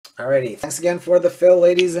Alrighty, thanks again for the fill,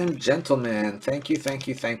 ladies and gentlemen. Thank you, thank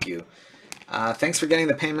you, thank you. Thanks for getting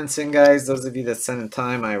the payments in, guys. Those of you that sent in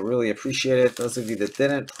time, I really appreciate it. Those of you that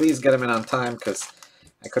didn't, please get them in on time, because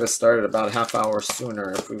I could have started about a half hour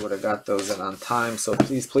sooner if we would have got those in on time. So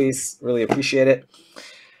please, please, really appreciate it.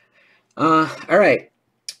 All right.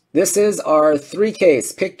 This is our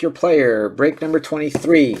 3-case Pick Your Player, break number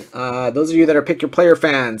 23. Those of you that are Pick Your Player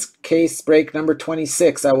fans, case break number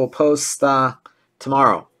 26, I will post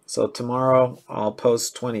tomorrow. So tomorrow I'll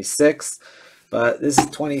post 26, but this is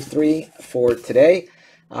 23 for today.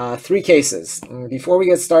 3 cases. Before we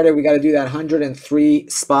get started, we got to do that 103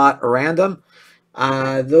 spot random.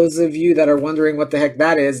 Those of you that are wondering what the heck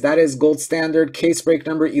that is gold standard case break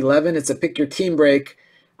number 11. It's a Pick Your Team break.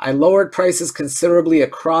 I lowered prices considerably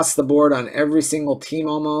across the board on every single team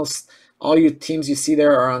almost. All you teams you see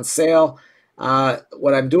there are on sale.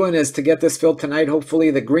 What I'm doing is to get this filled tonight, hopefully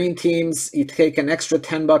the green teams, you take an extra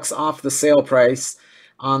 $10 off the sale price.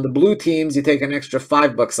 On the blue teams, you take an extra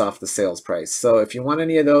 $5 off the sales price. So if you want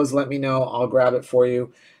any of those, let me know. I'll grab it for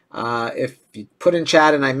you. If you put in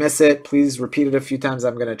chat and I miss it, please repeat it a few times.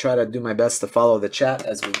 I'm going to try to do my best to follow the chat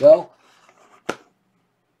as we go.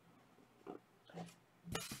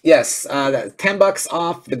 Yes, $10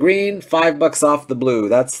 off the green, $5 off the blue.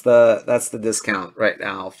 That's the discount right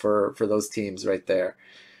now for those teams right there.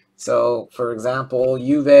 So, for example,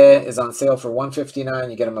 Juve is on sale for $159.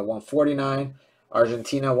 You get them at $149.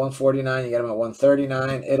 Argentina $149. You get them at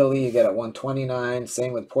 $139. Italy you get at $129.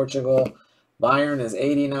 Same with Portugal. Bayern is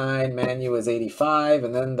 $89. Man U is $85,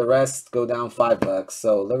 and then the rest go down $5.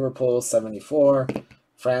 So Liverpool $74,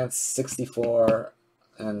 France $64,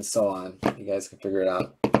 and so on. You guys can figure it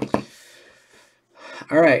out.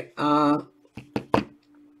 All right.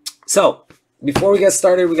 So before we get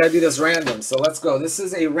started, we got to do this random. So let's go. This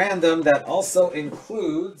is a random that also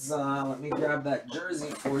includes, let me grab that jersey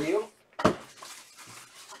for you.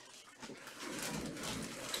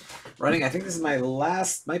 Running, I think this is my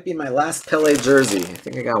last, might be my last Pele jersey. I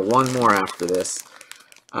think I got one more after this.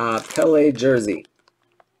 Pele jersey.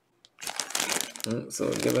 So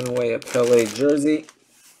we're giving away a Pele jersey.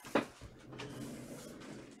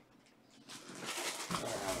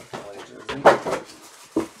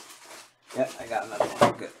 Yeah, I got another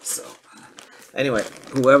one. Good. So anyway,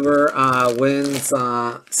 whoever wins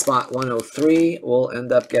spot 103 will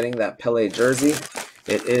end up getting that Pele jersey.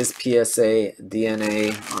 It is PSA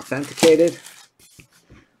DNA authenticated.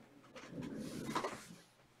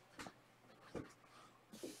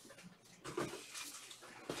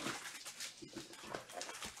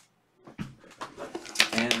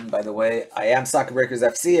 And by the way, I am Soccer Breakers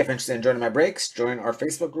FC. If you're interested in joining my breaks, join our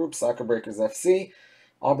Facebook group, Soccer Breakers FC.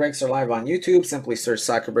 All breaks are live on YouTube. Simply search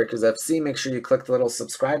Soccer Breakers FC. Make sure you click the little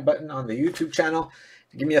subscribe button on the YouTube channel.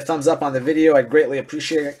 Give me a thumbs up on the video. I'd greatly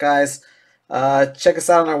appreciate it, guys. Check us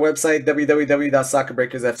out on our website,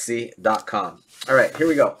 www.soccerbreakersfc.com. All right, here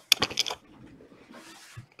we go.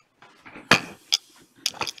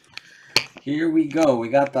 Here we go. We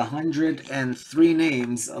got the 103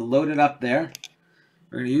 names loaded up there.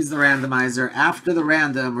 We're going to use the randomizer. After the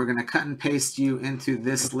random, we're going to cut and paste you into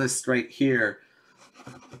this list right here.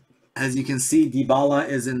 As you can see, Dybala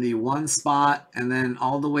is in the 1 spot, and then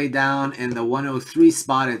all the way down in the 103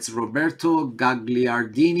 spot, it's Roberto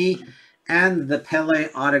Gagliardini and the Pele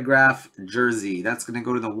autograph jersey. That's going to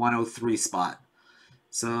go to the 103 spot.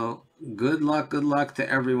 So good luck to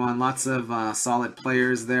everyone. Lots of solid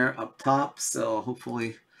players there up top, so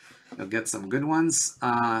hopefully you'll get some good ones.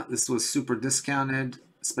 This was super discounted,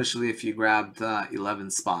 especially if you grabbed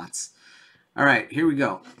 11 spots. All right, here we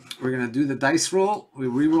go. We're going to do the dice roll. We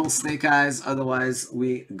re-roll snake eyes, otherwise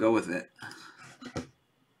we go with it.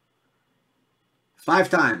 5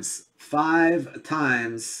 times. 5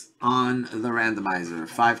 times on the randomizer.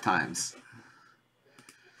 5 times.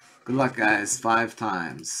 Good luck, guys. 5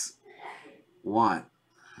 times. 1,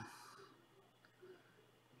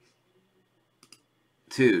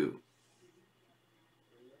 2.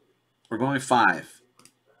 We're going 5.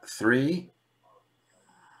 3.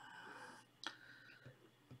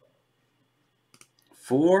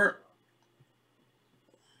 4.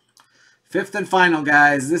 5th and final,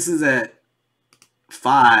 guys. This is it.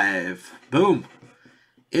 5. Boom.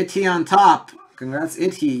 Itty on top. Congrats,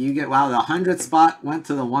 Itty. You get, wow, the 100 spot went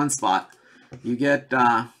to the 1 spot. You get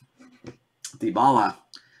Dybala.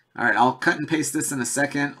 All right, I'll cut and paste this in a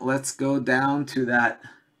second. Let's go down to that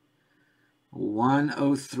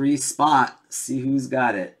 103 spot. See who's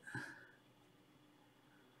got it.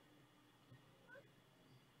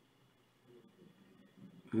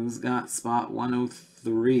 Who's got spot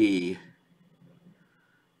 103?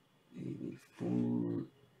 84.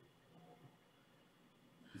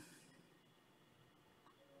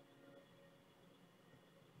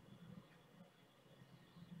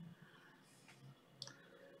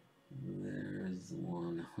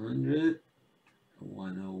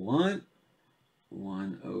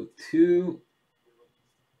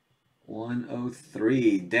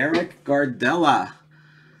 2/103. Derek Gardella.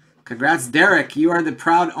 Congrats, Derek. You are the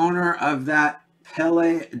proud owner of that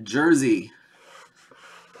Pele jersey.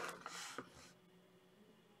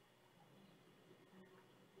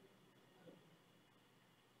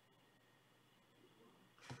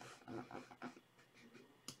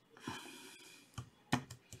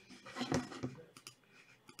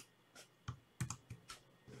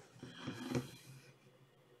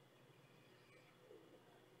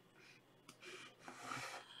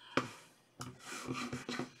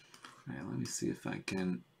 All right, let me see if I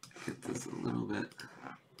can get this a little bit.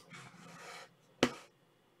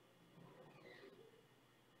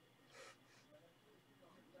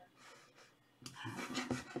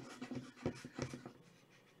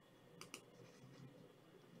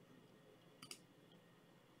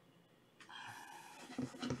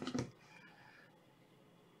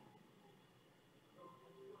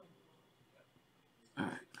 All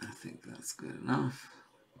right, I think that's good enough.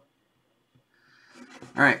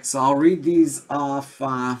 All right, so I'll read these off.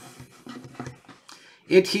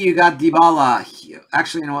 You got Dybala.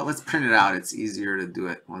 Actually, you know what? Let's print it out. It's easier to do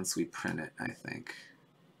it once we print it, I think.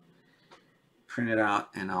 Print it out,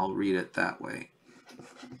 and I'll read it that way.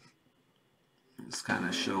 Just kind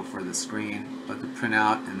of show for the screen, but the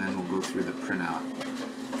printout, and then we'll go through the printout.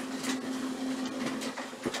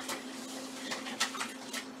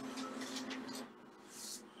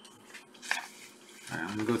 All right,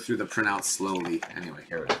 I'm going to go through the printout slowly. Anyway,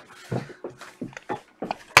 here it is.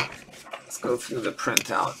 Let's go through the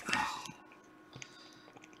printout.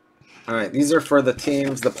 All right, these are for the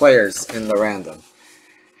teams, the players in the random.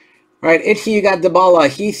 All right, you got Dybala.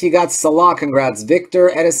 Heath, you got Salah. Congrats. Victor,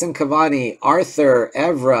 Edison Cavani, Arthur,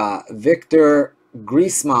 Evra, Victor,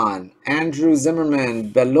 Griezmann, Andrew Zimmerman,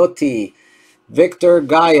 Belotti, Victor,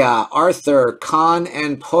 Gaia, Arthur, Khan,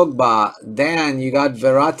 and Pogba. Dan, you got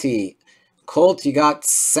Verratti. Colt, you got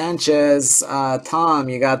Sanchez. Tom,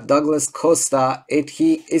 you got Douglas Costa.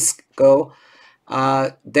 Isco.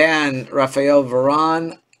 Dan, Rafael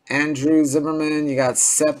Varane. Andrew Zimmerman, you got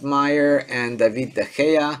Sepp Maier and David De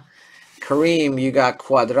Gea. Kareem, you got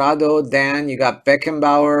Cuadrado. Dan, you got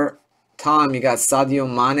Beckenbauer. Tom, you got Sadio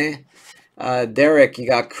Mane. Derek, you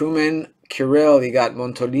got Koeman. Kirill, you got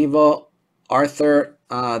Montolivo. Arthur,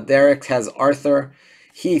 Derek has Arthur.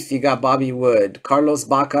 Heath, you got Bobby Wood. Carlos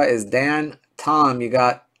Baca is Dan. Tom, you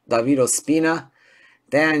got David Ospina.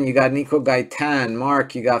 Dan, you got Nico Gaitan.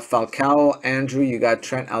 Mark, you got Falcao. Andrew, you got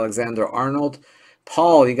Trent Alexander-Arnold.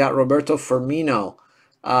 Paul, you got Roberto Firmino.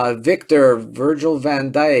 Victor, Virgil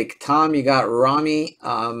van Dijk. Tom, you got Rami.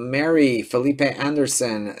 Mary, Felipe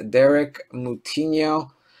Anderson. Derek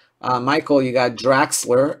Moutinho. Michael, you got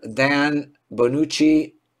Draxler. Dan,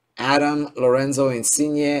 Bonucci. Adam, Lorenzo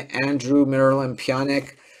Insigne. Andrew, Miralem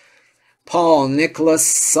Pjanic. Paul, Nicholas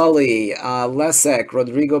Sully. Lesek,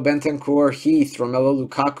 Rodrigo Bentancur. Heath, Romelu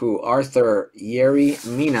Lukaku. Arthur, Yeri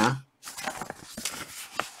Mina.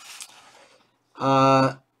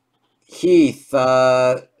 Heath,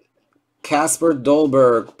 Casper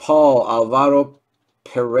Dolberg, Paul, Alvaro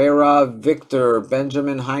Pereira, Victor,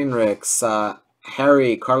 Benjamin Heinrichs,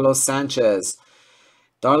 Harry, Carlos Sanchez,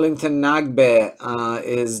 Darlington Nagbe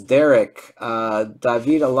is Derek,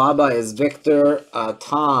 David Alaba is Victor,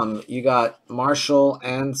 Tom, you got Marshall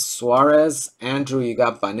and Suarez, Andrew, you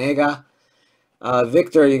got Banega,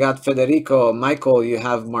 Victor, you got Federico, Michael, you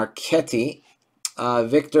have Marchetti,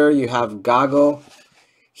 Victor, you have Gago,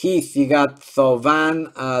 Heath, you got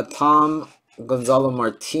Thovan, Tom, Gonzalo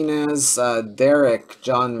Martinez, Derek,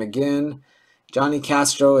 John McGinn, Johnny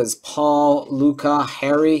Castro is Paul, Luca,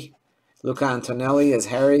 Harry, Luca Antonelli is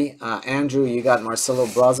Harry, Andrew, you got Marcelo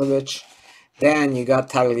Brozovic, Dan, you got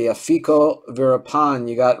Tagliafico, Virapan,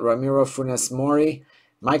 you got Ramiro Funes Mori,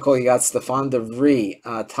 Michael, you got Stefan De Vries,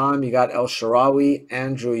 Tom, you got El Sharawi,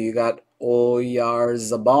 Andrew, you got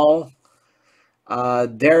Oyarzabal,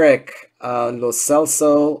 Derek, Lo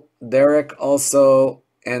Celso, Derek also,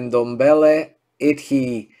 Endombele,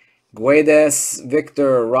 Ithi, Guedes,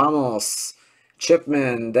 Victor, Ramos,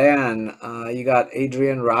 Chipman, Dan, you got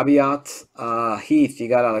Adrian Rabiot, Heath, you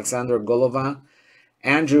got Alexander Golovan,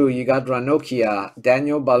 Andrew, you got Ranocchia,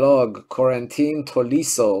 Daniel Balog, Corentin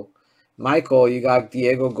Tolisso, Michael, you got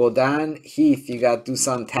Diego Godin, Heath, you got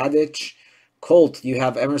Dusan Tadic, Colt, you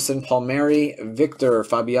have Emerson Palmieri, Victor,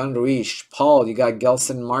 Fabian Ruiz, Paul, you got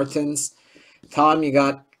Gelson Martins, Tom, you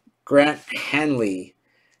got Grant Hanley,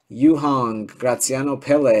 Yuhong, Graziano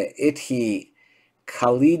Pele, Ithi,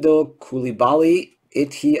 Khalido Koulibaly,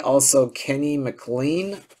 Ithi also Kenny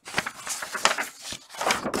McLean.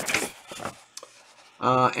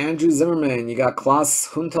 Andrew Zimmerman, you got Klaus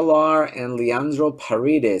Huntelaar and Leandro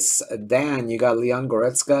Paredes. Dan, you got Leon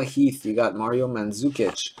Goretzka. Heath, you got Mario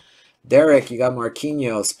Mandzukic. Derek, you got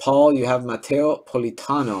Marquinhos. Paul, you have Matteo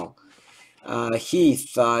Politano.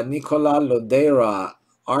 Heath, Nicola Lodeira.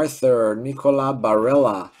 Arthur, Nicola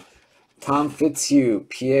Barella. Tom Fitzhugh,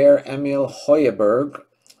 Pierre-Emile Hoiberg.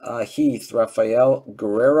 Heath, Rafael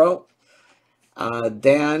Guerrero.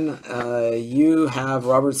 Dan, you have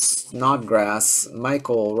Robert Snodgrass,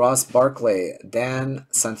 Michael, Ross Barclay, Dan,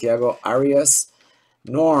 Santiago Arias,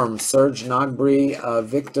 Norm, Serge Nogbury,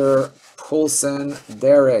 Victor Poulsen,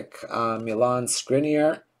 Derek, Milan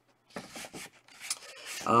Skriniar.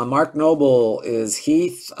 Mark Noble is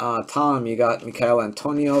Heath. Tom, you got Michael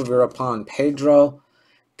Antonio, Virapon Pedro.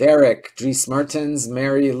 Derek, Dries Mertens,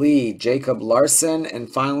 Mary Lee, Jacob Larson, and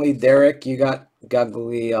finally, Derek, you got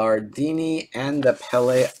Gagliardini and the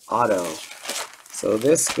Pele Auto. So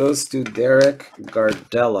this goes to Derek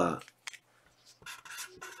Gardella.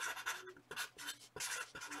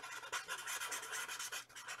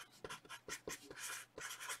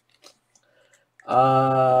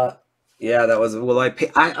 Yeah, that was, well, I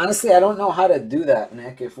honestly, I don't know how to do that,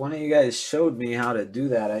 Nick. If one of you guys showed me how to do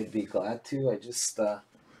that, I'd be glad to. I just,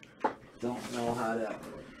 don't know how to.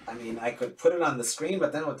 I mean, I could put it on the screen,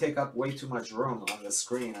 but then it would take up way too much room on the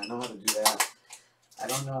screen. I know how to do that. I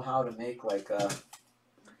don't know how to make like a.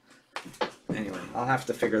 Anyway, I'll have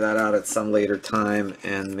to figure that out at some later time,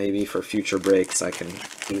 and maybe for future breaks I can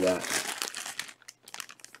do that.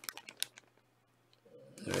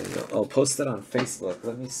 There you go. I'll post it on Facebook.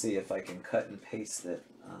 Let me see if I can cut and paste it.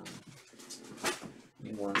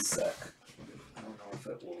 Give me one sec. I don't know if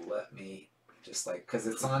it will let me. Just like, because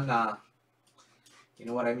it's on, you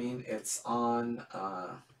know what I mean? It's on,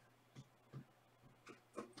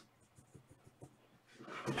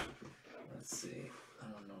 let's see. I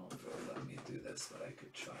don't know if it'll let me do this, but I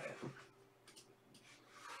could try it.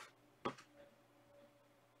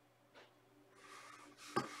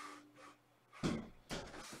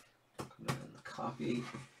 Copy.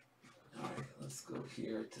 All right, let's go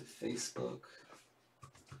here to Facebook.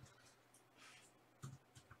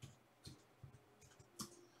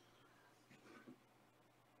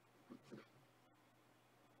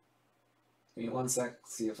 Give me one sec,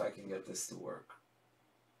 see if I can get this to work.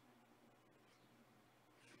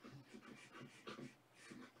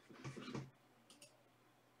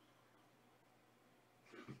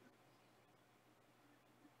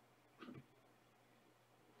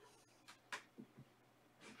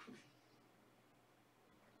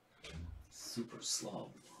 Super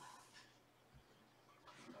slow.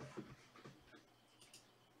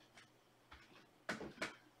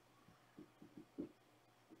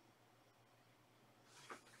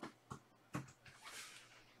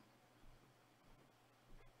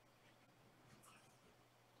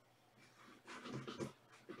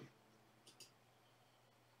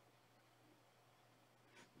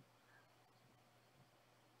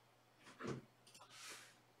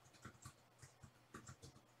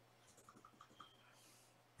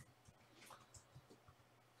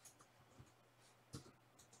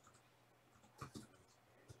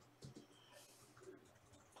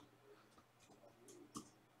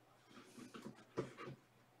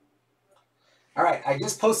 All right, I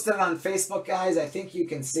just posted it on Facebook, guys. I think you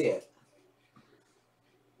can see it.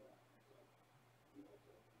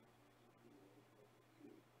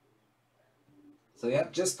 So,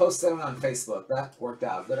 yep, just posted it on Facebook. That worked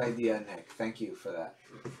out. Good idea, Nick. Thank you for that.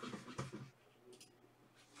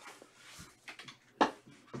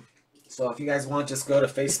 So if you guys want, just go to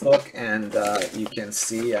Facebook and you can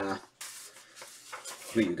see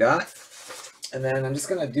who you got. And then I'm just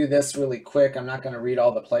going to do this really quick. I'm not going to read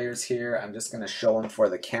all the players here. I'm just going to show them for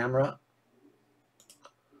the camera.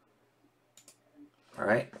 All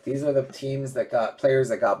right, these are the teams that got players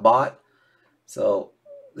that got bought. So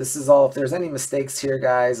this is all. If there's any mistakes here,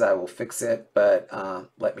 guys, I will fix it. But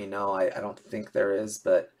let me know. I don't think there is,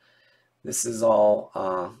 but this is all.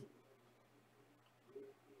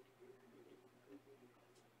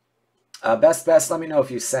 Best, let me know if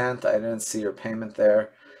you sent. I didn't see your payment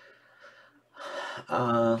there.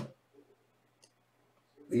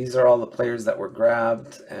 These are all the players that were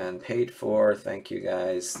grabbed and paid for. Thank you,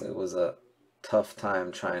 guys. It was a tough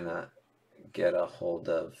time trying to get a hold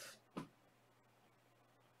of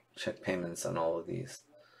check payments on all of these.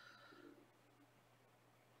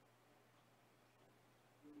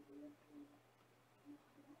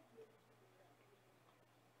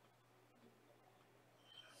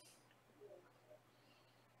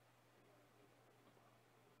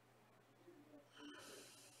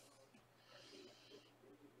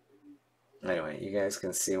 Anyway, you guys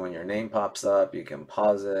can see when your name pops up, you can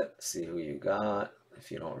pause it, see who you got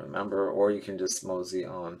if you don't remember, or you can just mosey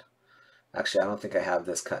on. Actually, I don't think I have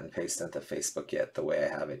this cut and paste into Facebook yet the way I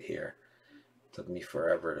have it here. It took me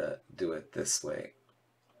forever to do it this way.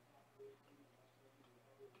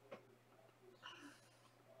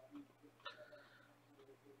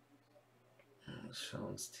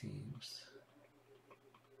 Sean's teams.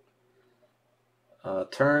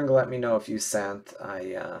 Turng, let me know if you sent.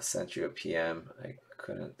 I sent you a PM. I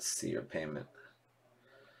couldn't see your payment.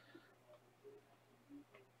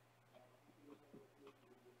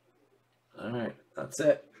 All right, that's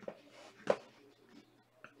it.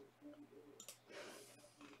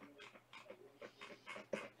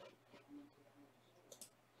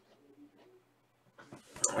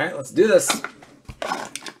 All right, let's do this.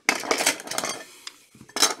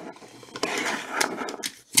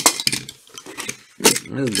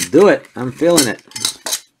 Let's do it. I'm feeling it.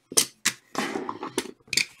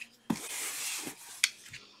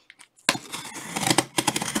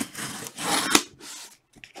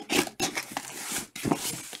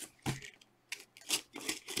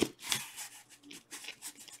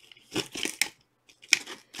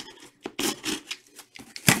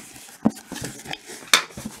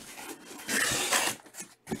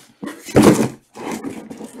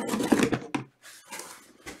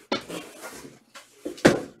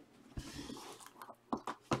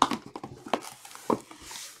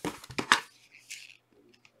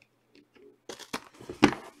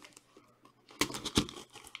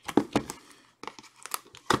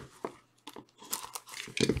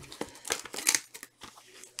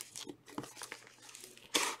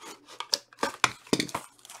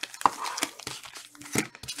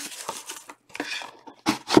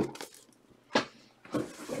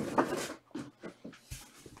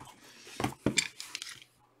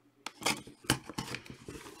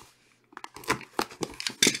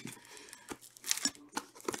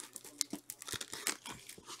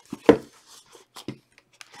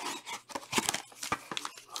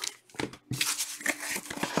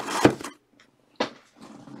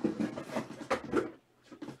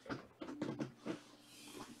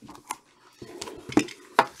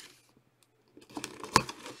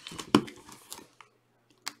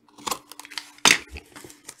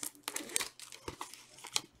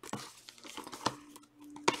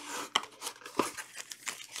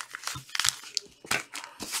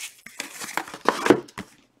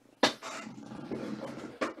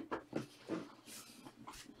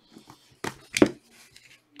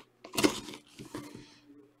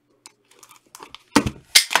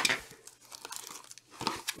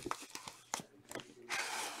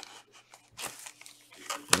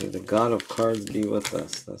 May the God of cards be with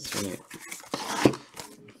us. That's right.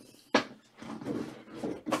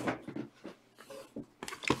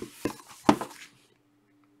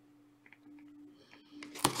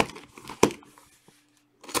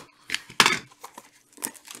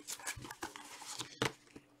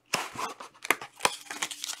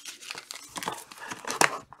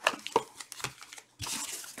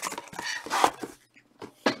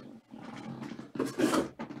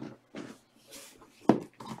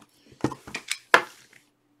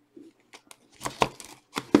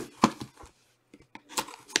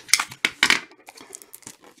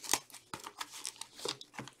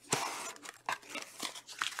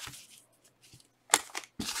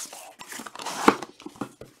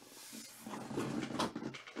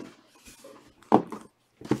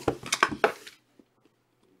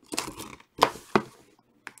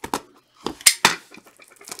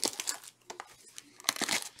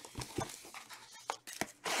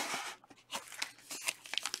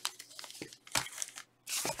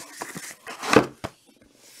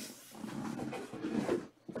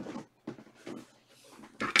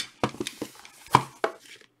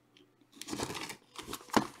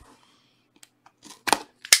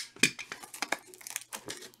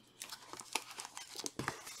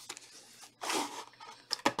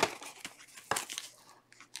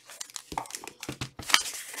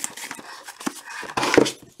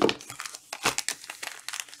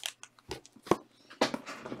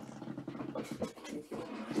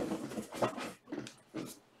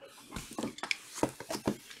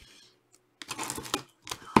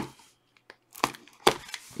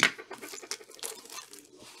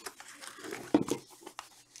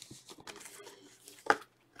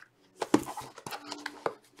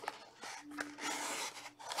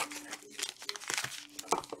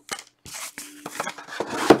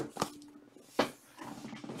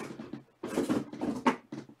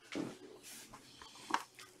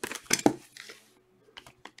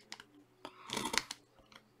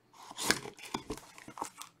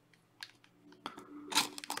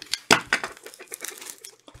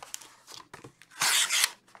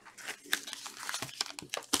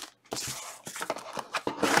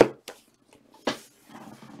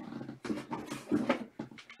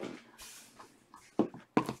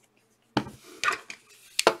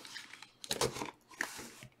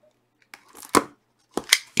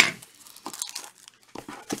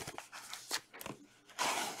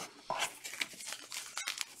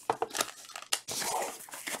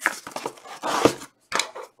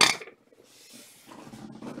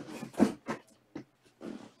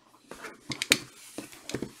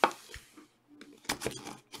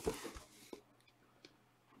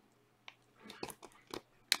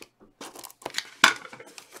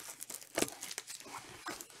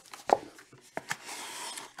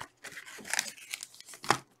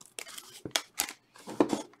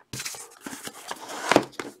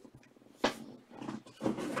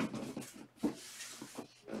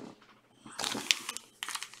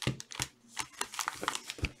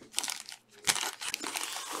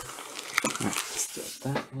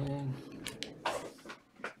 that in.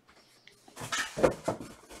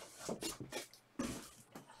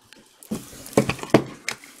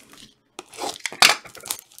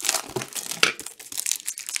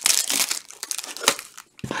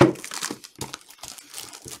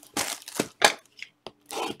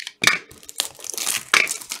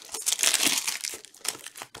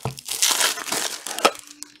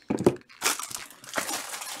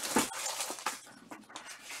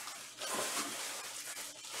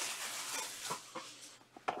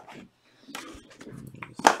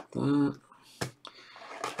 That.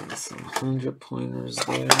 Some 100 pointers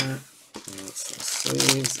there.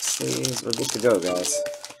 Some sleeves. We're good to go, guys.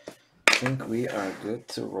 I think we are good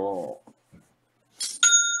to roll.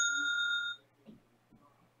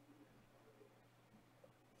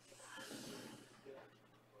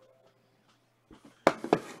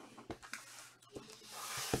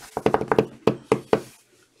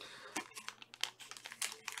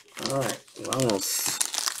 All right, vamos.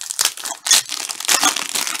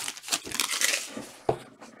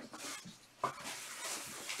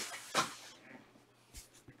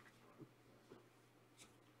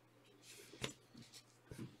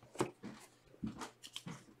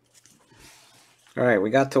 All right, we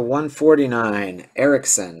got to 149.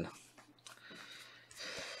 Erickson.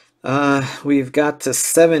 We've got to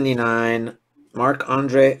 79.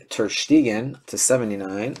 Marc-Andre Ter Stegen to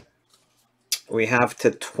 79. We have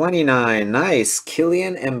to 29. Nice.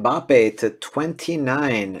 Kylian Mbappe to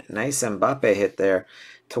 29. Nice Mbappe hit there.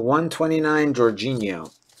 To 129,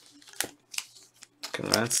 Jorginho.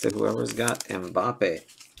 Congrats to whoever's got Mbappe.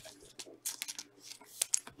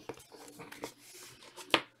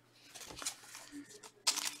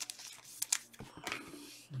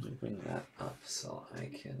 Let me bring that up so I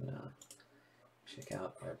can check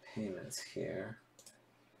out our payments here.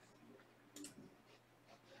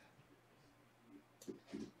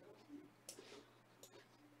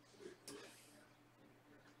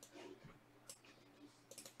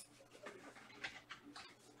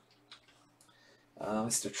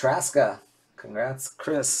 Mr. Traska, congrats,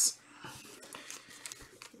 Chris.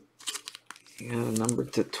 You got a number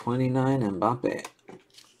to 29, Mbappe.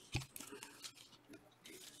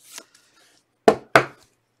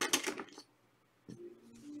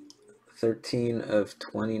 of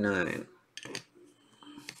 29.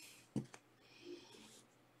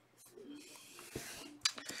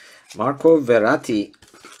 Marco Verratti.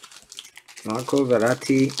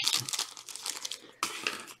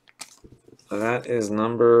 That is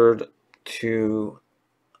numbered to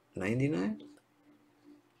 99?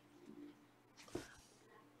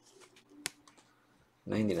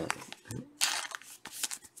 99.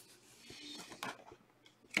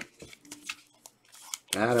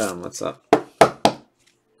 Adam, what's up?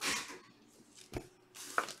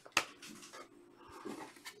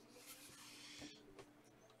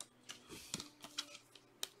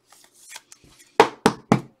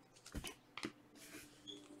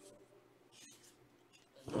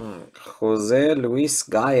 Jose Luis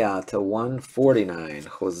Gaya to 149.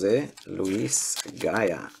 Jose Luis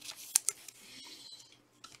Gaya.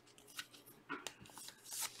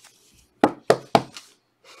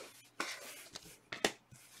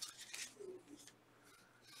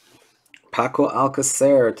 Paco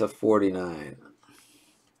Alcacer to 49.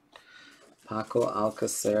 Paco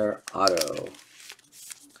Alcacer auto.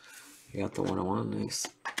 You got the 101, nice.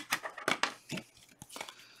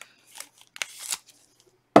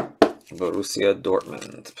 Borussia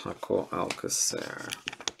Dortmund, Paco Alcacer.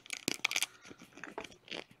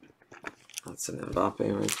 That's an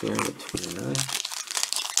Mbappe right there with 29.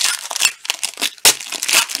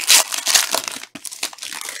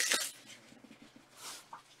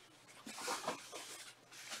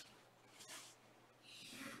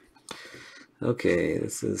 Okay,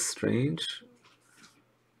 this is strange.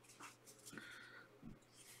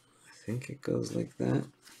 I think it goes like that.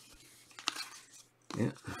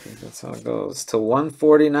 Yeah, I think that's how it goes. To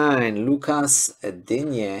 149, Lucas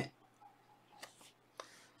Digne,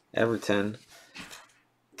 Everton.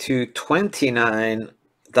 To 29,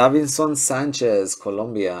 Davinson Sanchez,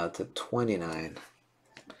 Colombia, to 29.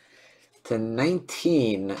 To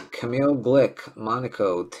 19, Camille Glick,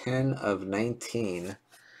 Monaco, 10 of 19.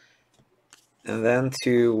 And then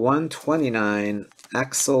to 129,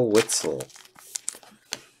 Axel Witsel.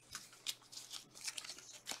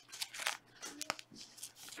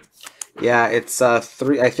 Yeah, it's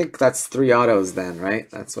 3. I think that's 3 autos then, right?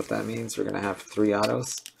 That's what that means. We're going to have 3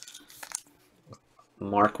 autos.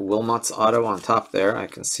 Mark Wilmot's auto on top there. I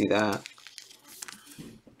can see that.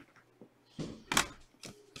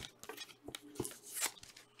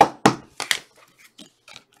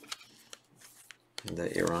 And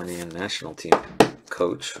the Iranian national team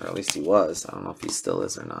coach, or at least he was. I don't know if he still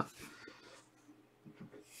is or not.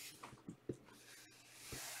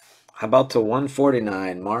 How about to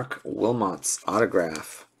 149, Mark Wilmot's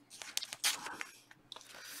autograph.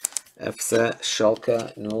 FC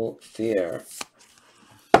Schalke 04.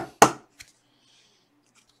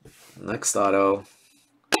 Next auto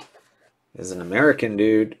is an American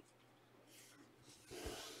dude,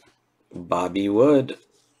 Bobby Wood,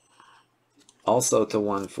 also to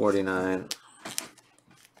 149.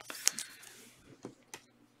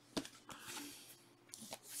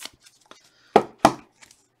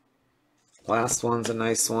 Last one's a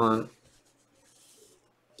nice one.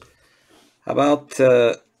 How about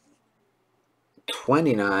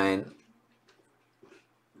 29?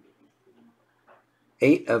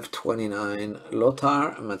 8 of 29,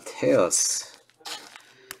 Lothar Matthäus.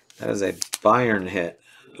 That is a Bayern hit.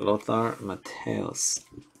 Lothar Matthäus.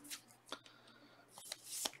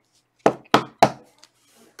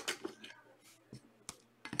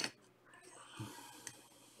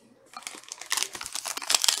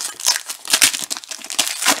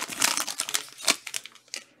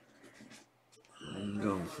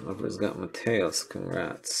 Whoever's got Matthäus,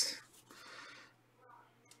 congrats.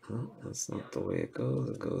 Oh, that's not the way it goes.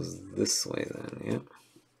 It goes this way then, yep.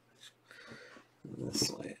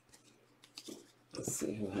 This way. Let's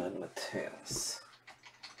see who had Matthäus.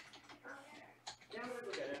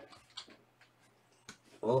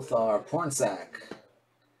 Lothar Pornsack.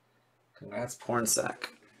 Congrats, Pornsack.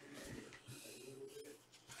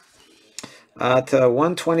 To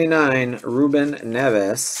 129, Ruben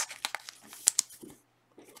Neves.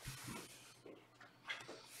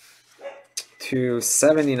 To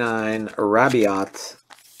 79, Rabiot.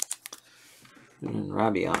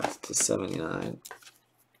 Rabiot to 79.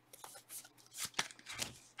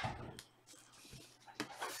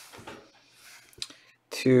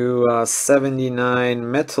 To 79,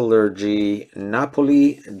 Metallurgy,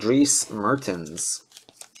 Napoli, Dries Mertens.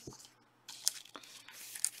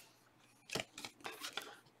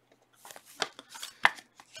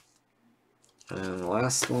 And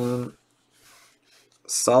last one,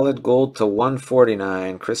 solid gold to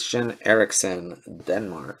 149, Christian Eriksen,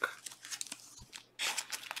 Denmark.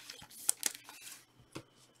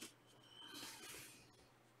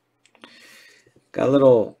 Got a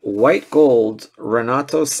little white gold,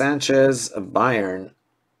 Renato Sanchez, Bayern,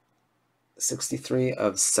 63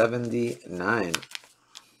 of 79.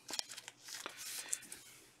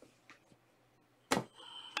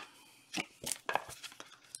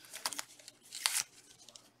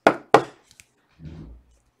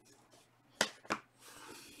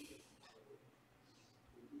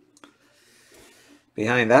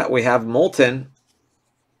 Behind that, we have Molten.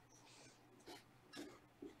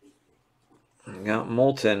 We got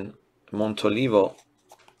Molten, Montolivo.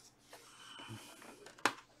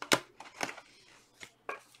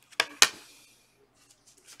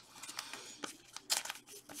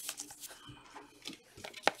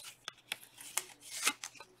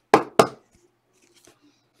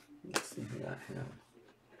 Let's see who got him.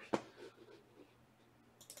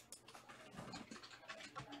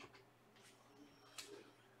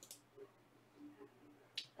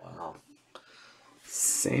 Wow.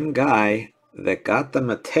 Same guy that got the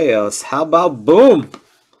Matthäus. How about boom?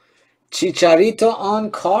 Chicharito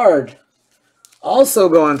on card. Also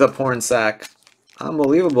going to Pornsack.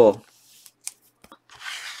 Unbelievable.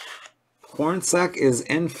 Pornsack is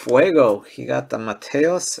in fuego. He got the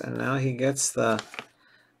Matthäus and now he gets the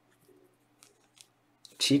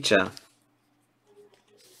Chicha.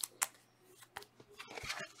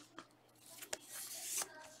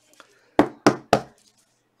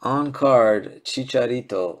 On card,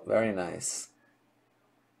 Chicharito. Very nice.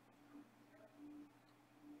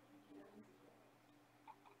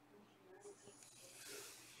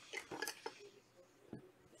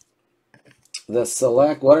 The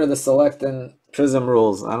select, what are the select and prism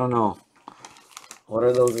rules? I don't know. What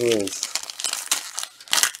are those rules?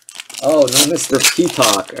 Oh, no Mr. P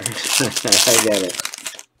talk. I get it.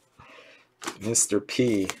 Mr.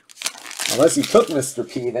 P. Unless you took Mr.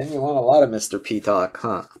 P, then you want a lot of Mr. P talk,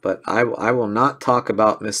 huh? But I will not talk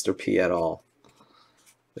about Mr. P at all.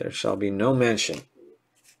 There shall be no mention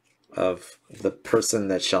of the person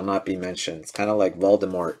that shall not be mentioned. It's kind of like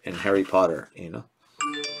Voldemort in Harry Potter, you know?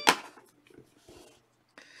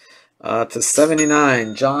 To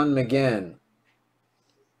 79, John McGinn.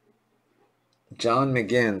 John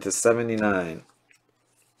McGinn to 79.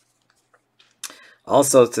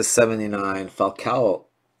 Also to 79, Falcao.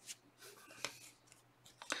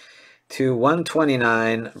 To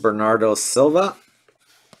 129, Bernardo Silva.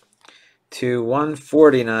 to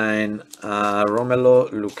 149, Romelu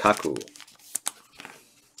Lukaku.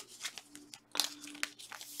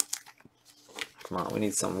 Come on, we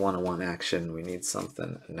need some one-on-one action. We need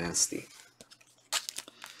something nasty.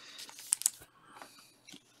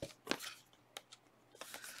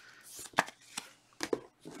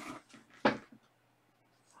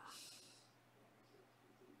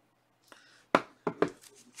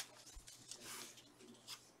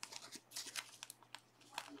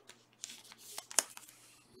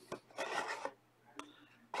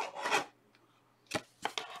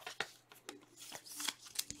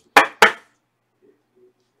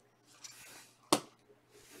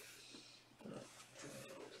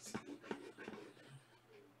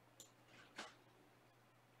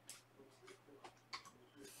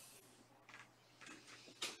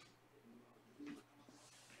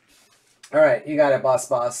 All right, you got it,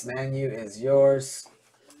 boss. Man U is yours.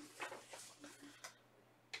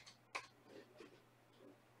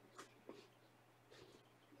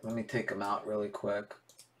 Let me take them out really quick.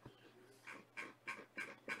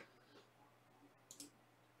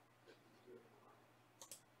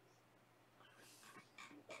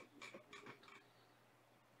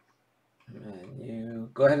 Man U,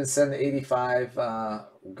 go ahead and send the 85.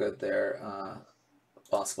 Good there,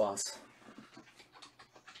 boss.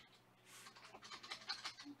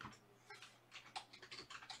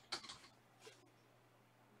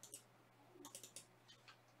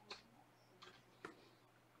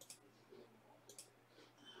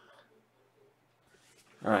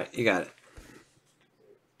 All right, you got it.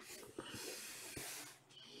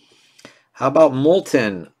 How about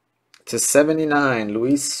Molten to 79,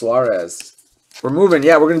 Luis Suarez? We're moving.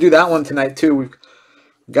 Yeah, we're going to do that one tonight, too. We've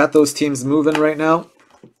got those teams moving right now.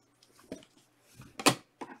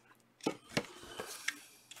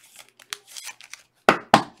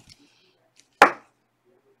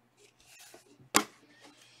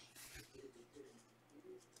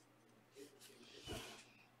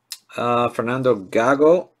 Fernando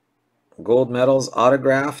Gago, gold medals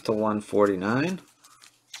autograph to 149.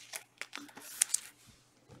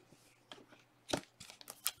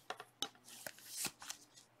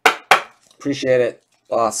 Appreciate it,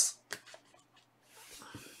 boss.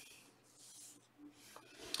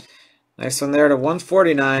 Nice one there to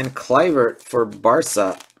 149, Kluivert for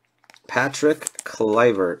Barca. Patrick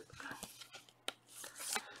Kluivert.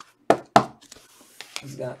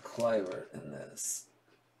 He's got Kluivert in this.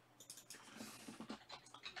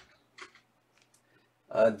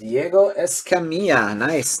 Diego Escamilla,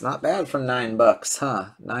 nice, not bad for $9, huh?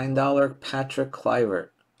 $9 Patrick Kluivert.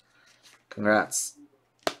 Congrats.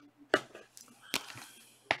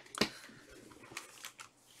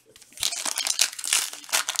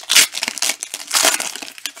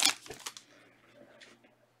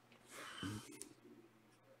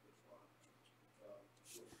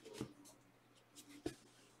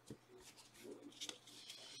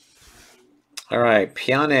 All right,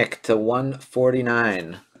 Pjanic to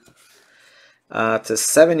 149. To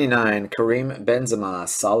 79, Karim Benzema,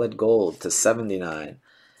 solid gold to 79.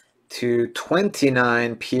 To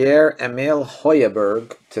 29, Pierre-Emile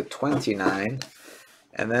Højbjerg to 29.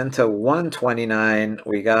 And then to 129,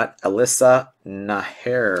 we got Alyssa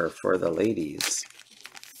Naher for the ladies.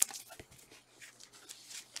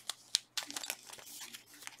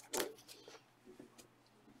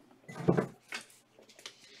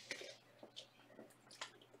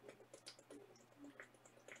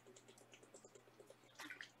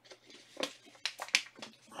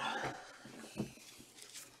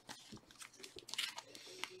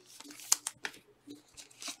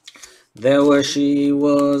 There where she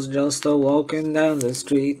was, just a walking down the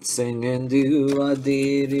street, singing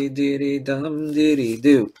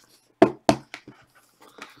do-a-dee-dee-dee-dum-dee-dee-do.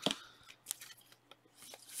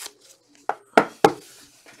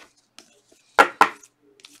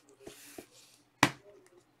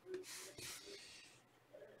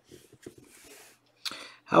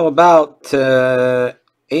 How about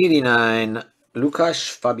 89,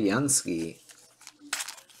 Łukasz Fabianski.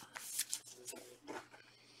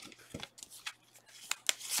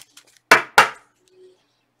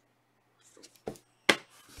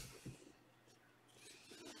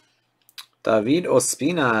 David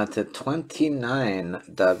Ospina to 29.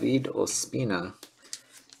 David Ospina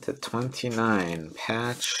to 29.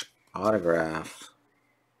 Patch autograph.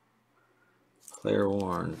 Player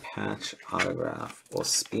worn patch autograph.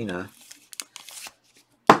 Ospina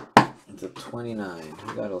to 29.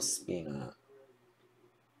 Who got Ospina?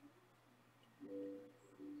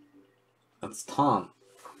 That's Tom.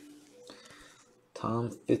 Tom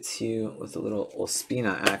Fitzhugh with a little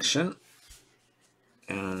Ospina action.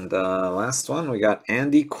 And last one, we got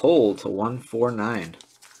Andy Cole to 149.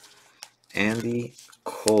 Andy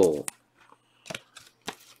Cole.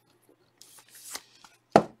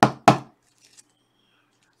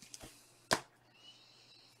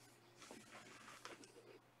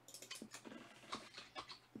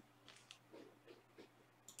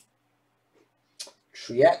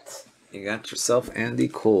 Triet. You got yourself Andy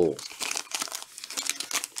Cole.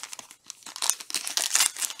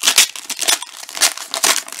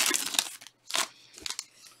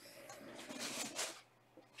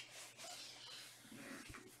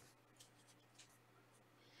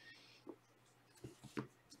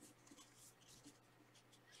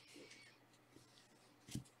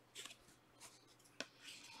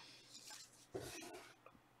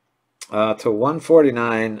 To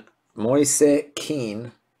 149, Moise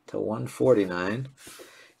Keane to 149.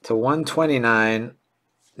 To 129,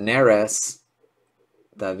 Neres,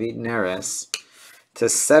 David Neres. To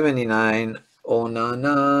 79,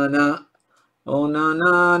 Onanana,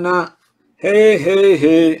 Onanana, hey, hey,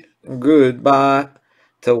 hey, goodbye.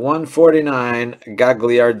 To 149,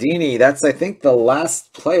 Gagliardini. That's, I think, the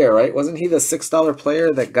last player, right? Wasn't he the $6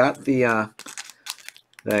 player that got the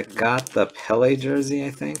Pele jersey, I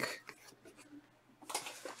think?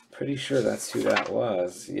 Pretty sure that's who that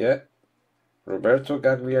was. Yeah. Roberto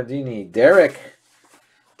Gagliardini. Derek.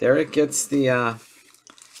 Derek gets the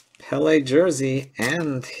Pele jersey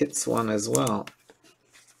and hits one as well.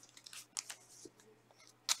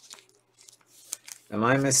 Am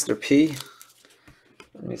I Mr. P?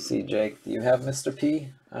 Let me see, Jake. Do you have Mr. P?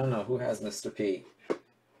 I don't know. Who has Mr. P?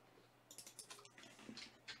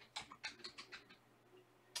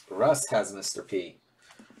 Russ has Mr. P.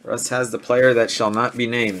 Russ has the player that shall not be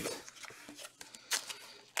named.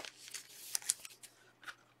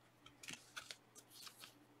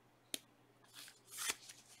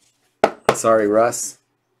 Sorry, Russ.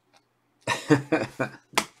 That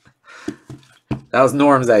was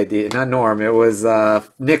Norm's idea. Not Norm. It was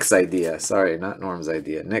Nick's idea. Sorry, not Norm's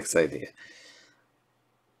idea. Nick's idea.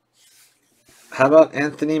 How about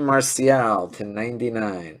Anthony Martial to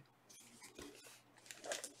 99?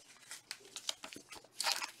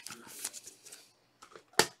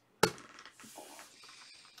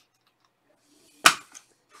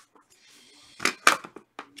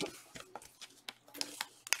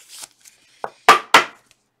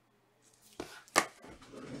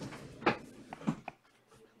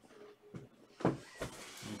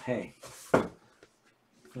 Hey.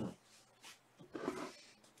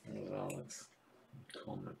 There's Alex.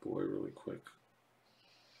 Call my boy really quick.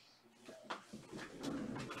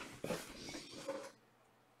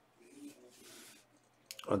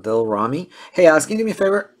 Adil Rami. Hey, Alex, can you do me a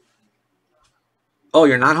favor? Oh,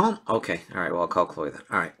 you're not home? Okay. All right. Well, I'll call Chloe then.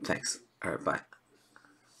 All right. Thanks. All right. Bye.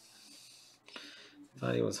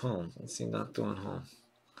 Thought he was home. What's he not doing home?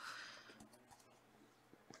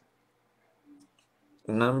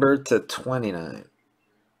 Number to 29.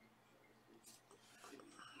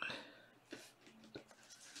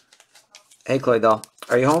 Hey, Chloe doll.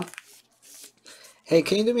 Are you home? Hey,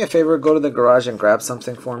 can you do me a favor? Go to the garage and grab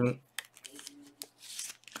something for me.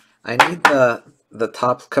 I need the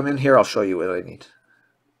top. Come in here. I'll show you what I need.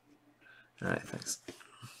 All right. Thanks.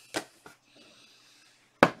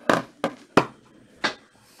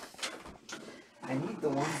 I need the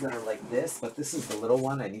ones that are like this, but this is the little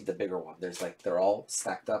one. I need the bigger one. They're all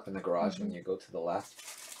stacked up in the garage when you go to the left.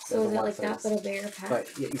 So is it like that, but a bigger pack? But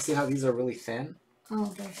yeah, you see how these are really thin?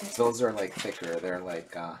 Oh, they're thick. Those are like thicker. They're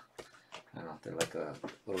like I don't know. They're like a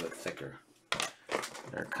little bit thicker.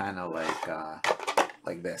 They're kind of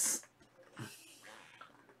like this.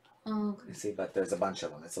 Oh, okay. You see, but there's a bunch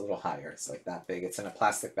of them. It's a little higher. It's like that big. It's in a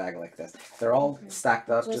plastic bag like this. They're all stacked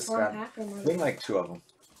up. So just grab. Bring like 2 of them.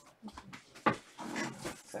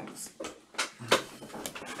 Thanks.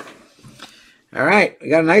 All right, we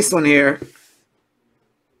got a nice one here.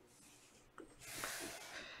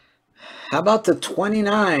 How about the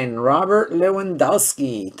 29, Robert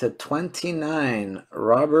Lewandowski to 29,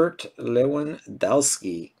 Robert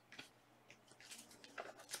Lewandowski.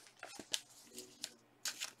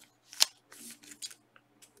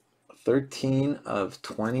 $13 of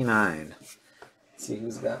 29. Let's see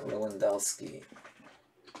who's got Lewandowski.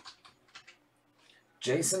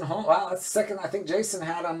 Jason Holmes. Wow, that's the second. I think Jason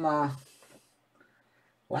had him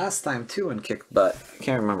last time too and kicked butt. I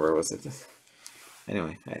can't remember. Was it this?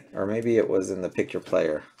 Anyway, or maybe it was in the pick your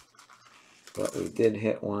player. But we did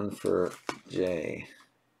hit one for Jay.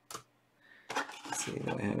 Let's see, do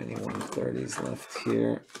I have any 130s left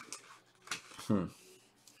here? I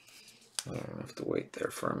don't have to wait there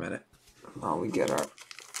for a minute while we get our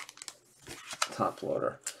top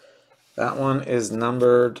loader. That one is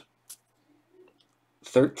numbered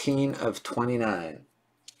 13 of 29.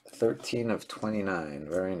 13 of 29.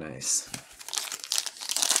 Very nice.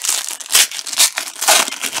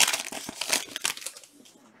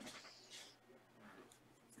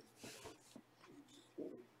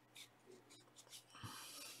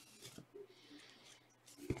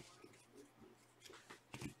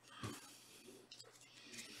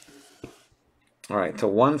 All right, to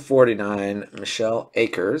 149, Michelle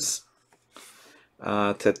Akers.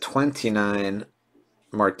 To 29,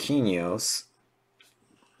 Marquinhos.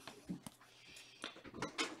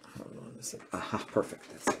 Perfect.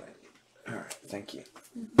 That's right. All right, thank you.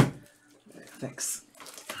 Thanks.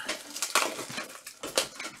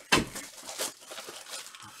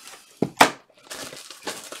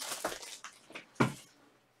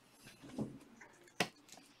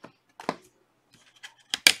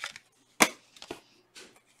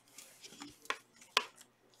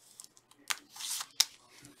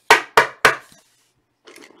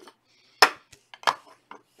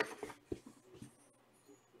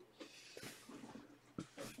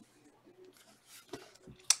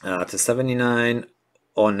 To 79,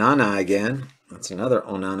 Onana again. That's another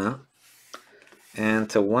Onana. And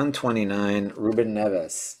to 129, Ruben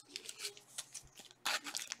Neves.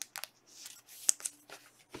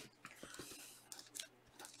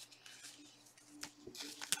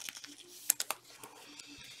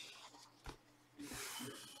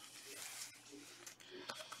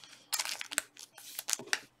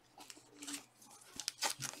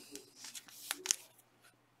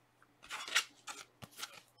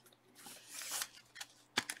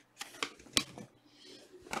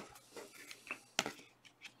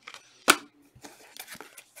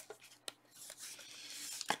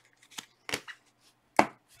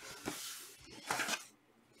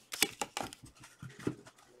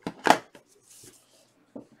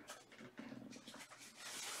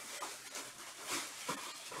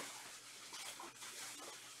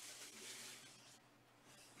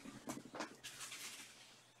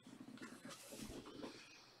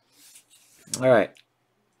 All right.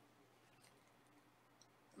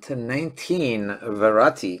 To 19,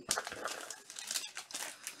 Verratti.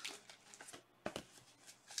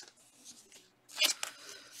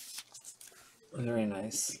 Very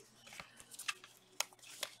nice.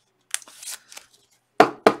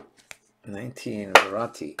 19,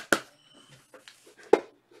 Verratti.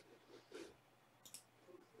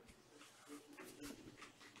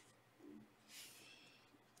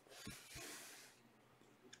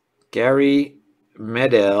 Gary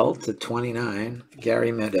Medel to 29.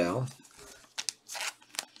 Gary Medel.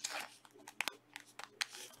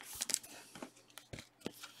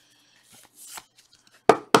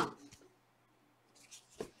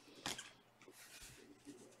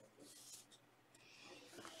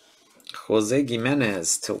 Jose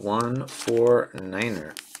Gimenez to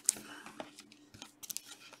 149er.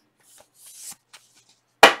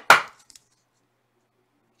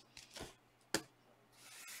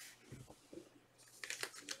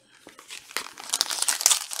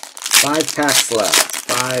 Five packs left.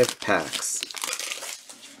 5 packs.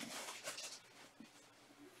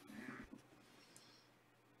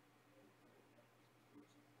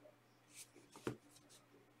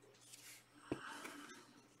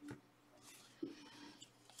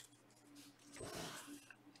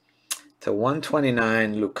 To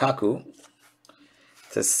 129, Lukaku.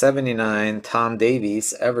 To 79, Tom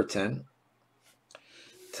Davies, Everton.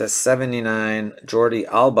 To 79, Jordi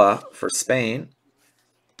Alba for Spain.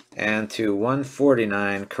 And to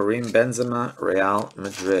 149, Karim Benzema, Real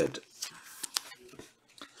Madrid.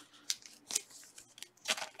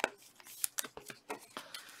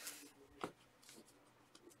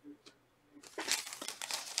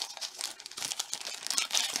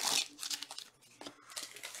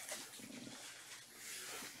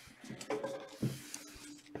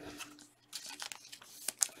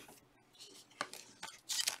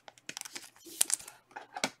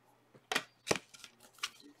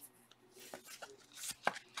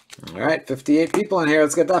 All right, 58 people in here.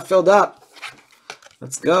 Let's get that filled up.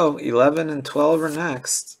 Let's go. 11 and 12 are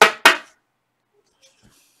next.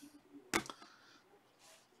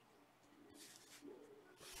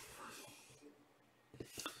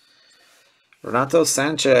 Renato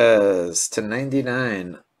Sanchez to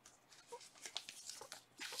 99.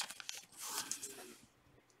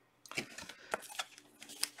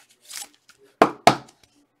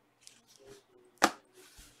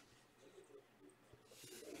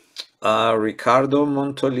 Ricardo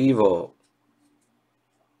Montolivo.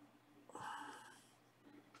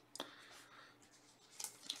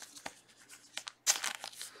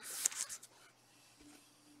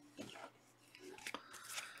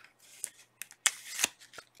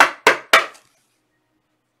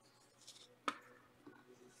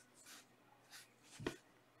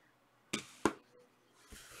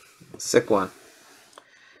 Sick one.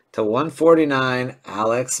 To 149,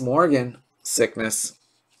 Alex Morgan. Sickness.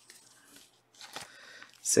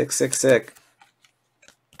 Sick, sick, sick.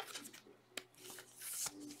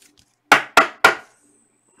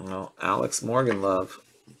 Well, Alex Morgan love.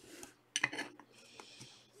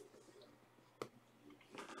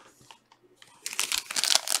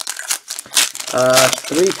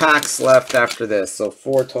 Three packs left after this, so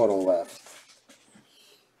 4 total left.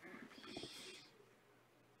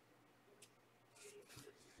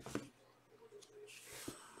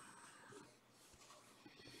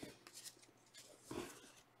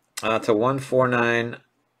 To 149,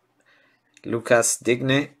 Lucas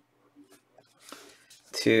Digne.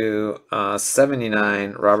 To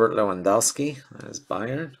 79, Robert Lewandowski. That is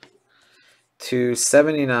Bayern. To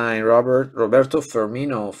 79, Roberto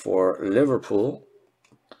Firmino for Liverpool.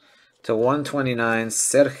 To 129,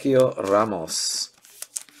 Sergio Ramos,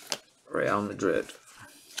 Real Madrid.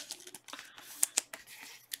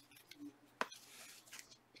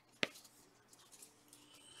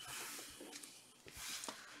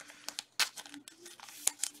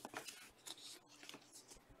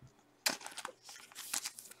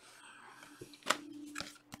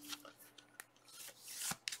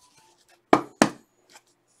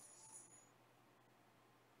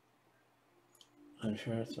 I'm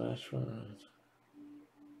sure it's Rashford.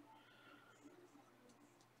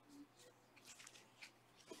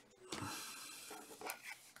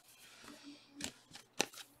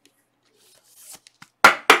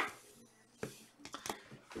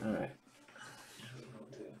 All right.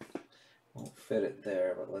 Won't fit it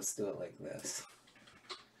there, but let's do it like this.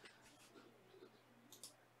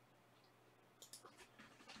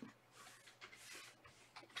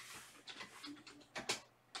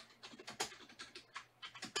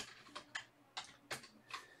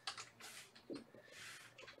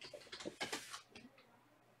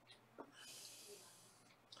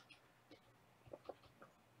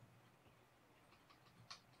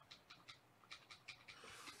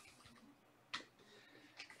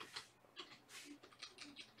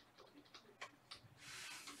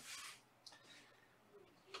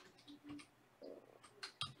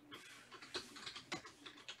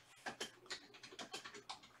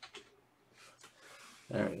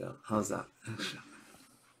 There we go. How's that?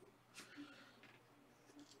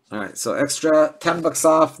 All right, so extra 10 bucks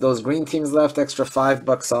off those green teams left, extra 5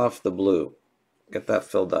 bucks off the blue. Get that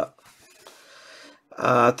filled up.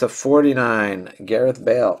 To 49, Gareth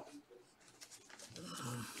Bale.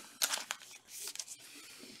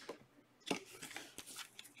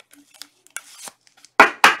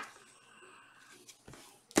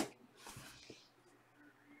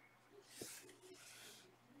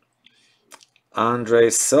 Andre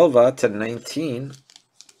Silva to 19.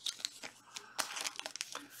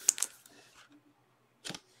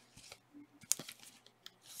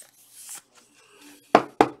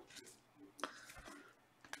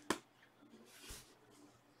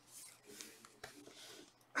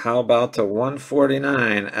 How about to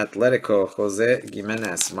 149, Atletico, Jose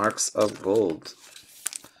Gimenez, marks of gold.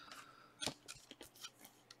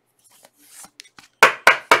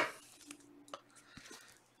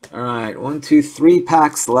 All right, 1, 2, 3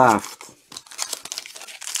 packs left.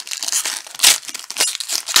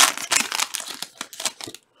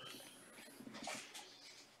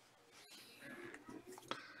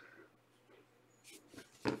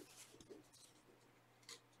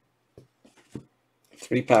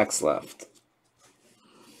 Three packs left.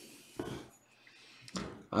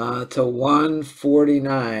 To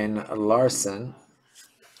 149, Larson.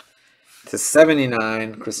 To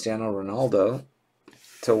 79, Cristiano Ronaldo.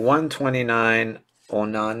 To 129,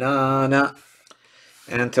 Onana.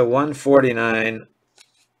 And to 149,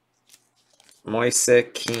 Moise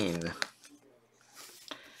Kean.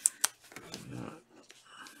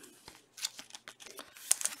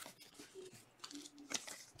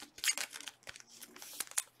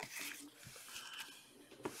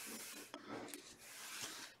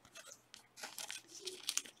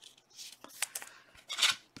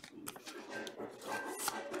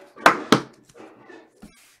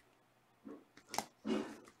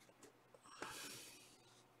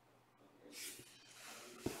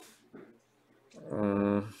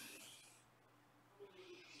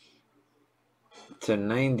 To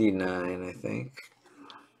 99, I think.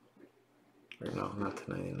 Or no, not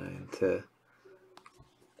to 99. To,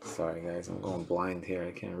 sorry guys, I'm going blind here.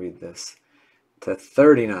 I can't read this. To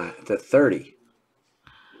 39, to 30.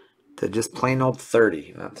 To just plain old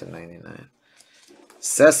 30, not to 99.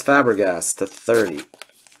 Cesc Fabregas to 30.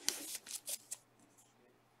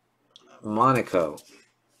 Monaco.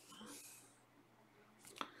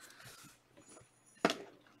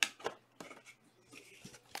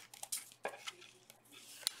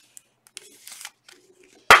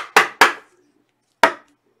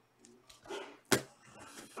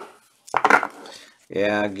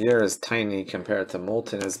 Yeah, gear is tiny compared to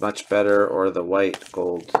molten is much better, or the white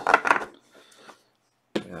gold.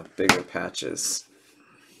 Yeah, bigger patches.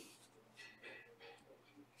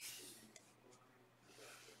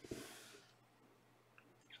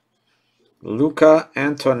 Luca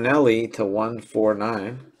Antonelli to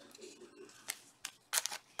 149.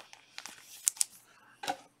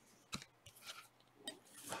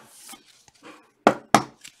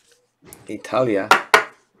 Italia.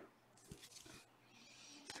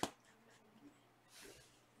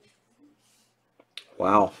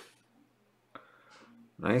 Wow.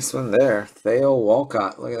 Nice one there. Theo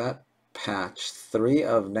Walcott. Look at that patch. 3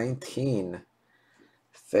 of 19.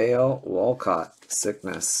 Theo Walcott.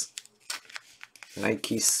 Sickness.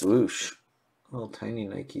 Nike swoosh. Little tiny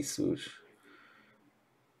Nike swoosh.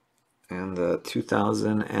 And the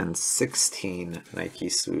 2016 Nike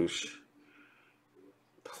swoosh.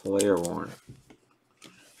 Player worn.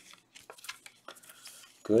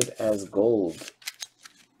 Good as gold.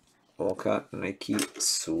 Walcott Nike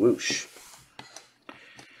swoosh.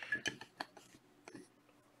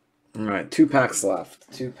 All right, 2 packs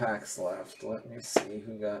left. 2 packs left. Let me see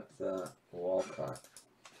who got the Walcott.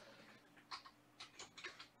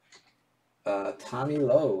 Tommy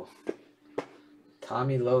Lowe.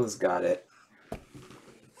 Tommy Lowe's got it.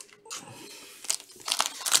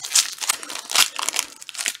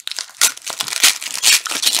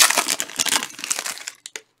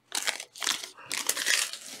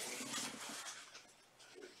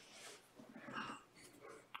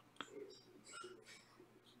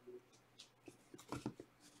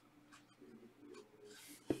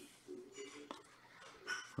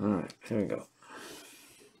 All right, here we go.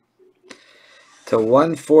 To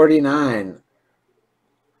 149.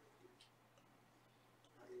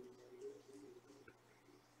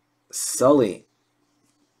 Sully.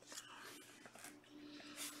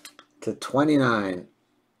 To 29.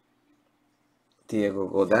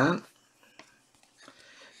 Diego Godin.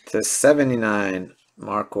 To 79.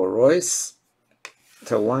 Marco Reus.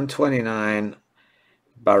 To 129.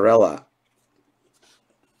 Barella.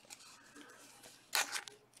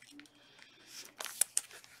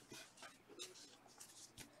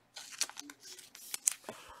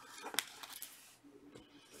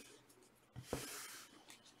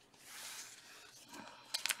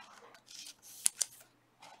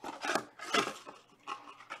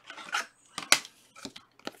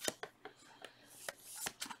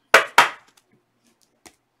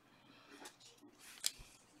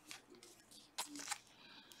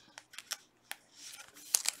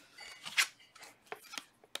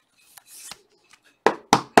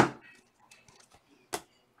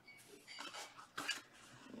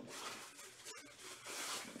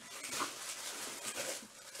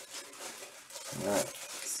 All right,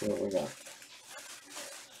 let's see what we got.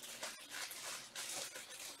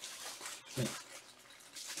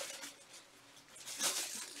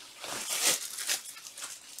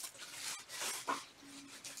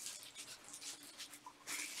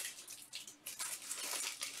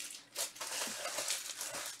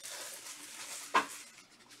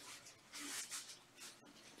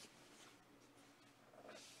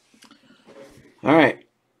 All right,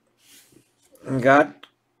 we got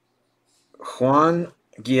Juan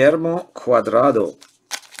Guillermo Cuadrado,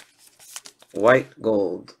 white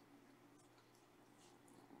gold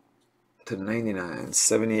to 99,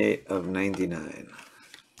 78 of 99.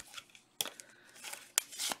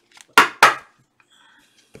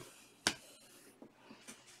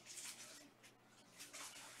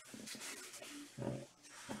 All right.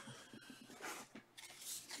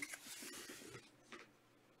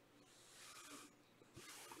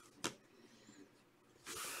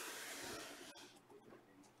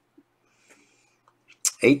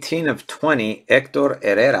 '18 of 20, Hector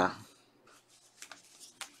Herrera.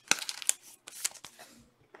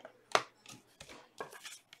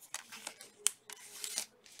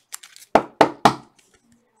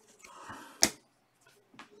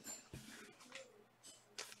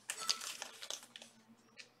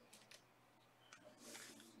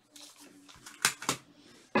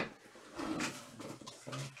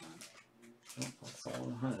 That's all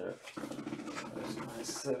 100. There's my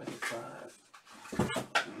 75.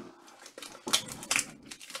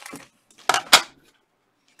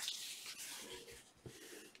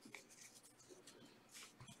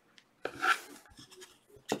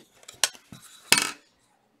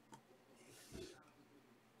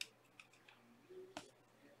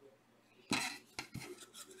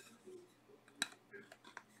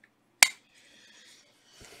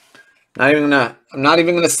 I'm not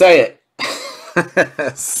even gonna say it.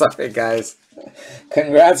 Sorry, guys.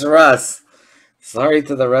 Congrats, Russ. Sorry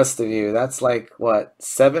to the rest of you. That's like, what,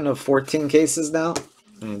 7 of 14 cases now?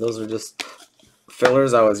 I mean, those are just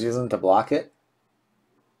fillers I was using to block it.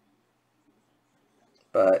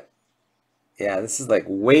 But, yeah, this is like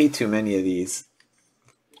way too many of these.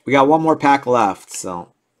 We got one more pack left,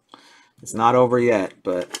 so it's not over yet,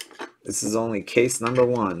 but this is only case number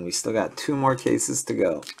 1. We still got 2 more cases to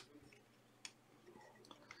go.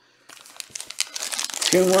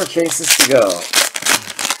 2 more cases to go.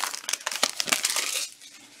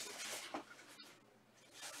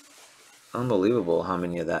 Unbelievable how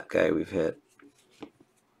many of that guy we've hit.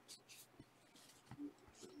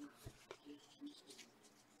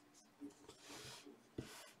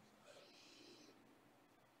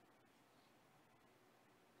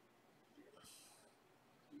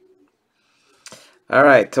 All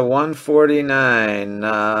right, to 149,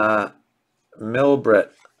 Milbrit.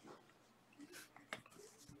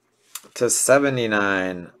 To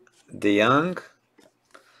 79, DeYoung.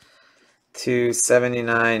 To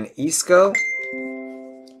 79, Isco.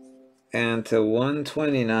 And to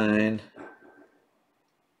 129,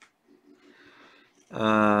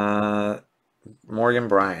 Morgan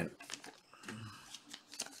Bryant.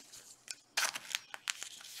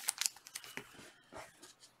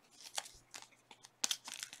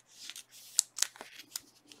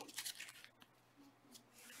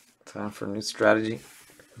 Time for a new strategy.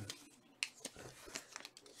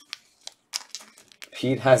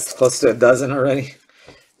 Pete has close to a dozen already.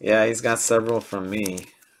 Yeah, he's got several from me.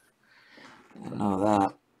 I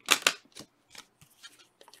know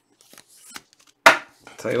that.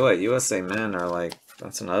 Tell you what, USA men are like,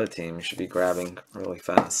 that's another team you should be grabbing really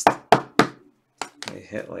fast. They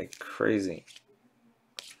hit like crazy.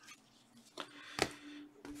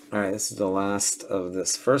 Alright, this is the last of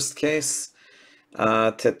this first case.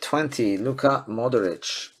 To 20, Luka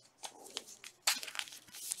Modric.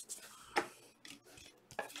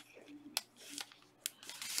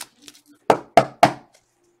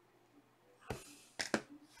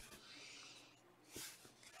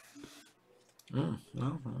 Well,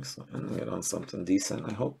 I'm gonna get on something decent,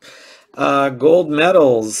 I hope. Gold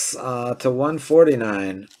medals to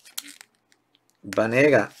 149.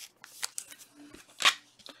 Banega.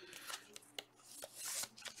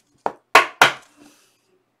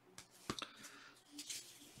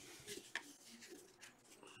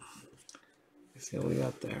 Let's see what we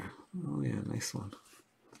got there. Oh yeah, nice one.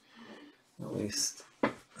 At least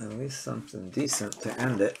something decent to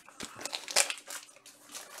end it.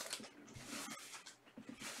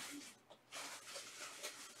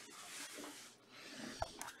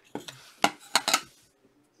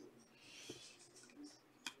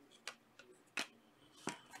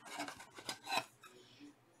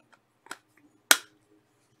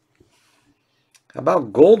 How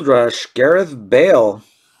about Gold Rush, Gareth Bale.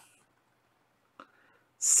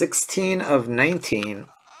 16 of 19.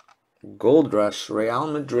 Gold Rush, Real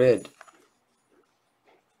Madrid.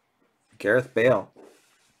 Gareth Bale.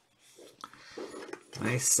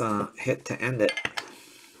 Nice hit to end it.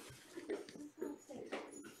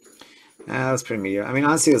 That was pretty mediocre. I mean,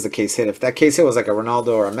 honestly, it was a case hit. If that case hit was like a Ronaldo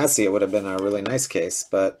or a Messi, it would have been a really nice case.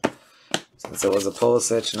 But since it was a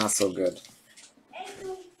Pulisic, not so good.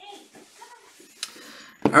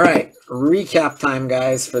 All right, recap time,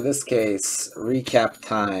 guys, for this case. Recap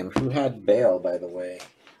time. Who had Bale, by the way?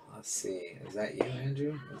 Let's see. Is that you,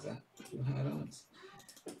 Andrew? Is that who had him?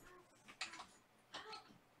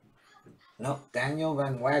 Nope, Daniel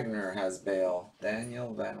Van Wagner has Bale.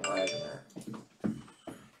 Daniel Van Wagner.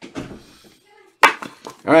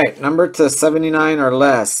 All right, number to 79 or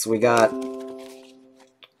less. We got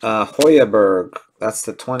Hoiberg. That's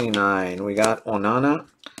the 29. We got Onana.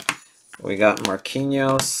 We got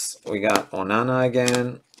Marquinhos. We got Onana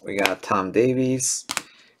again. We got Tom Davies.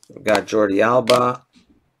 We got Jordi Alba.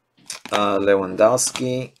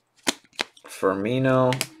 Lewandowski.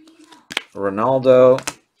 Firmino. Ronaldo.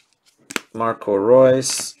 Marco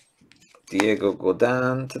Reus. Diego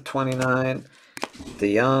Godin to 29.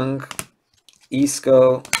 De Jong.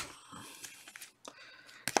 Isco.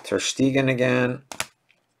 Ter Stegen again.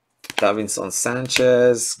 Davinson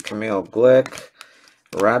Sanchez. Camille Glick.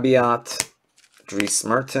 Rabiot, Dries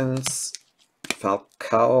Mertens,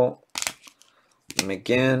 Falcao,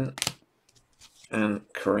 McGinn, and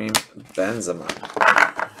Karim Benzema.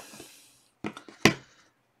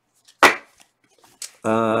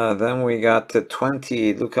 Then we got to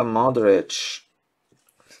 20, Luka Modric,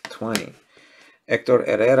 20. Hector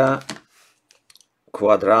Herrera,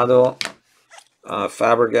 Cuadrado,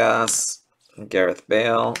 Fabregas, Gareth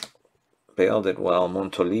Bale. Bale did well.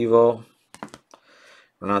 Montolivo.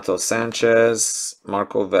 Renato Sanchez,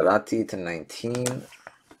 Marco Verratti to 19.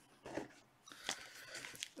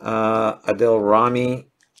 Adil Rami,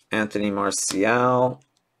 Anthony Marcial,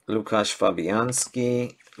 Lukasz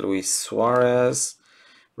Fabianski, Luis Suarez,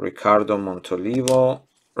 Ricardo Montolivo,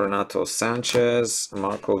 Renato Sanchez,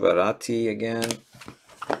 Marco Verratti again.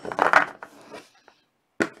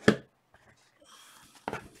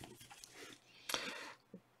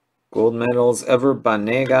 Gold medals, Ever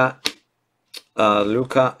Banega,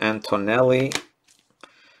 Luca Antonelli.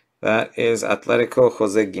 That is Atletico,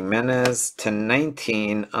 Jose Gimenez.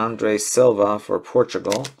 /19, Andre Silva for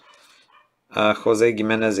Portugal. Jose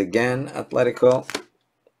Gimenez again, Atletico.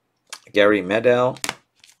 Gary Medel.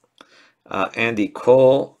 Andy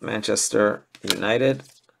Cole, Manchester United.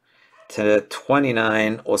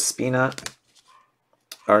 /29, Ospina,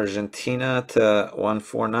 Argentina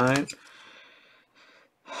 /149.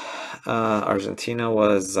 Argentina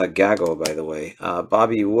was Gago, by the way.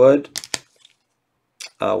 Bobby Wood,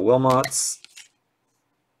 Wilmots,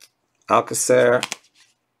 Alcacer,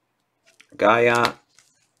 Gaia,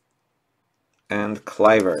 and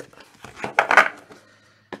Kluivert.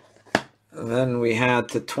 And then we had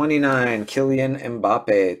 /29, Kylian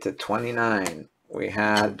Mbappe /29. We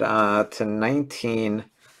had /19,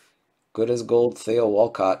 good as gold, Theo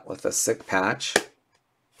Walcott with a sick patch.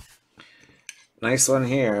 Nice one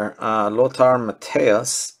here, Lothar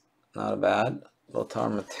Matthäus, not bad. Lothar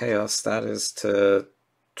Matthäus, that is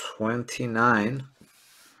 /29.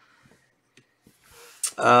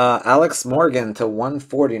 Alex Morgan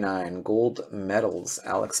 /149, gold medals,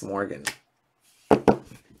 Alex Morgan.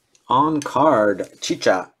 On card,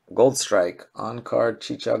 Chicha, gold strike. On card,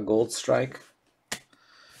 Chicha, gold strike.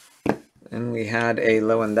 And we had a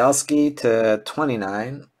Lewandowski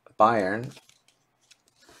 /29, Bayern.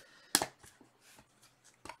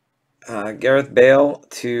 Gareth Bale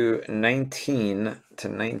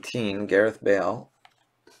 /19, Gareth Bale.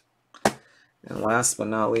 And last but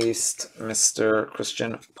not least, Mr.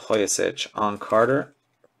 Christian Pulisic on Carter,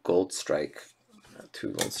 gold strike.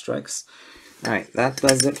 2 gold strikes. All right, that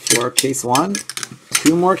does it for case 1.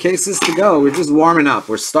 2 more cases to go. We're just warming up.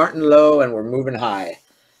 We're starting low and we're moving high.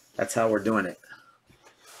 That's how we're doing it.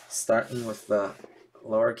 Starting with the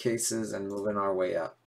lower cases and moving our way up.